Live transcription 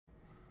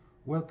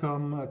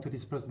Welcome to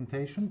this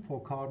presentation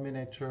for Car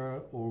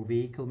Manager or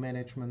Vehicle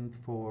Management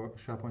for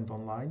SharePoint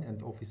Online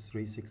and Office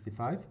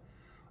 365.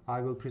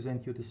 I will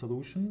present you the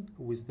solution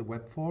with the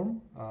web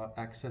form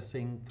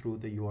accessing through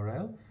the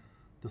URL.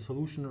 The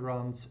solution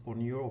runs on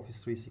your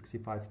Office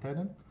 365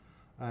 tenant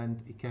and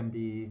it can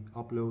be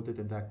uploaded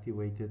and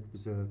activated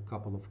with a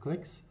couple of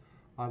clicks.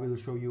 I will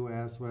show you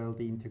as well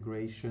the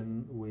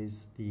integration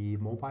with the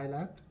mobile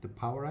app, the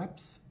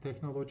PowerApps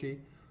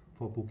technology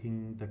for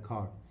booking the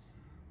car.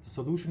 The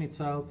solution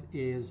itself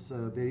is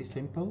very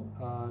simple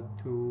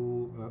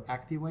to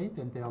activate,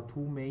 and there are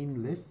two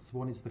main lists.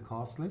 One is the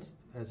cars list,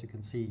 as you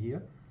can see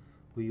here.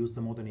 We use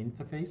the modern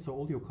interface, so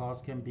all your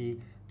cars can be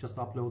just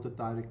uploaded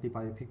directly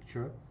by a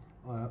picture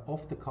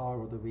of the car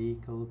or the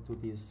vehicle to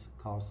this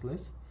cars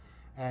list.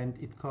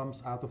 And it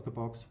comes out of the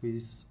box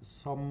with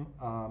some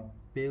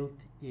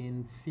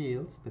built-in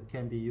fields that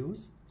can be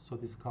used. So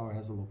this car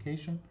has a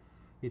location.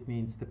 It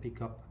means the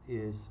pickup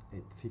is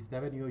at 5th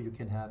Avenue. You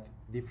can have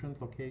different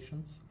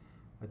locations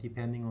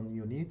depending on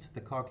your needs.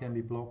 The car can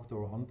be blocked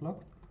or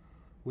unblocked.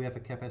 We have a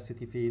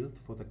capacity field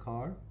for the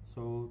car,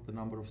 so the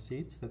number of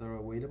seats that are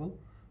available.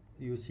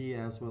 You see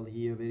as well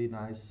here, very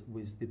nice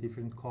with the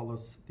different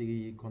colors,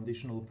 the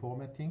conditional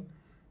formatting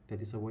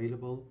that is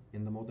available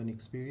in the modern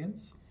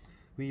experience.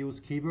 We use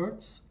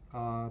keywords,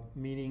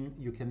 meaning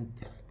you can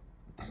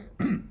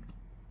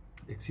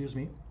excuse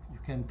me, you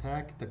can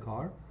tag the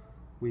car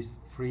with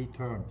 3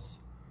 terms.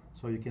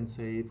 So you can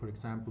say, for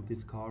example,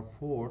 this car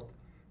Ford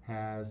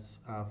has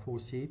 4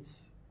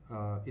 seats.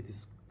 It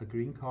is a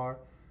green car.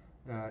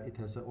 It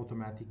has an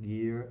automatic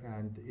gear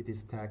and it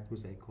is tagged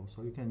with Echo.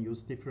 So you can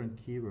use different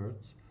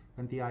keywords.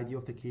 And the idea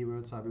of the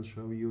keywords I will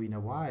show you in a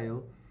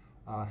while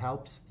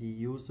helps the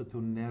user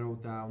to narrow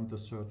down the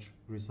search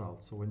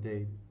results. So when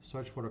they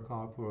search for a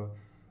car for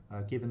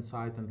a given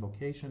site and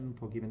location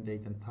for given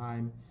date and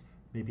time,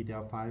 maybe there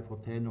are 5 or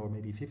 10 or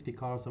maybe 50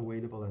 cars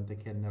available, and they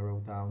can narrow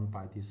down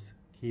by these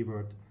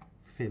keyword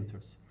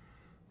filters.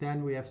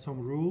 Then we have some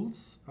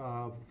rules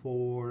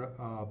for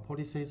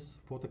policies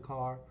for the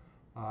car.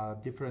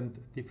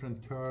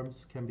 Different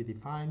terms can be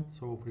defined.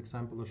 So for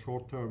example, a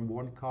short term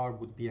one car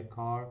would be a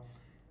car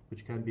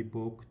which can be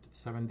booked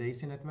 7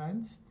 days in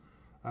advance.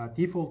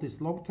 Default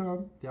is long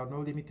term. There are no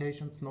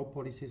limitations, no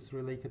policies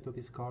related to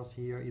these cars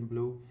here in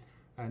blue.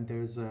 And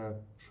there's a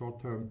short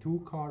term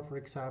 2 car, for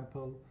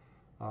example,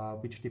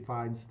 which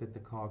defines that the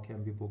car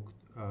can be booked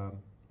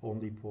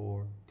only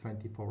for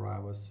 24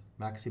 hours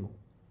maximum.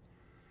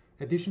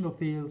 Additional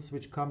fields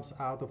which comes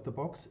out of the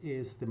box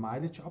is the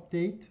mileage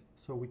update.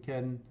 So we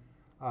can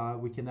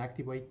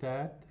activate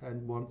that,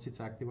 and once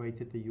it's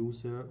activated, the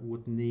user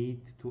would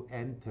need to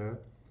enter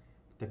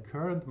the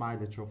current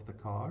mileage of the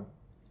car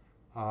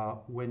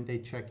when they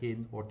check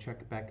in or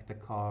check back the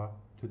car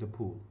to the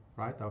pool.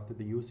 Right after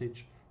the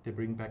usage, they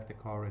bring back the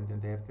car and then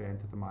they have to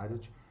enter the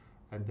mileage,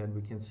 and then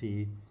we can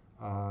see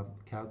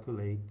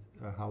calculate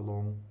how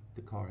long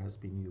the car has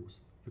been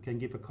used. You can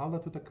give a color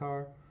to the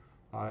car,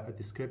 a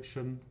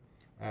description,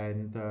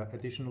 and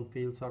additional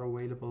fields are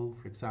available.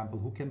 For example,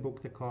 who can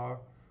book the car?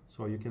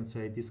 So you can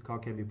say this car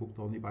can be booked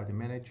only by the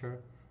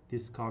manager,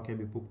 this car can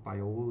be booked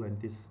by all,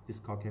 and this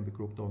car can be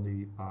booked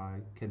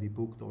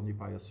only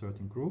by a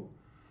certain group.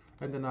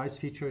 And the nice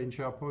feature in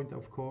SharePoint,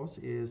 of course,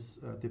 is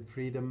the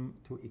freedom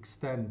to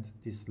extend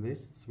these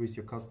lists with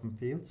your custom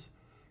fields.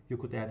 You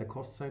could add a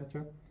cost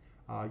center.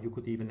 You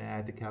could even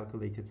add a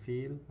calculated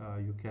field.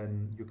 You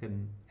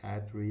can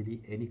add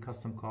really any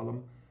custom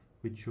column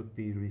which should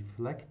be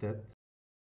reflected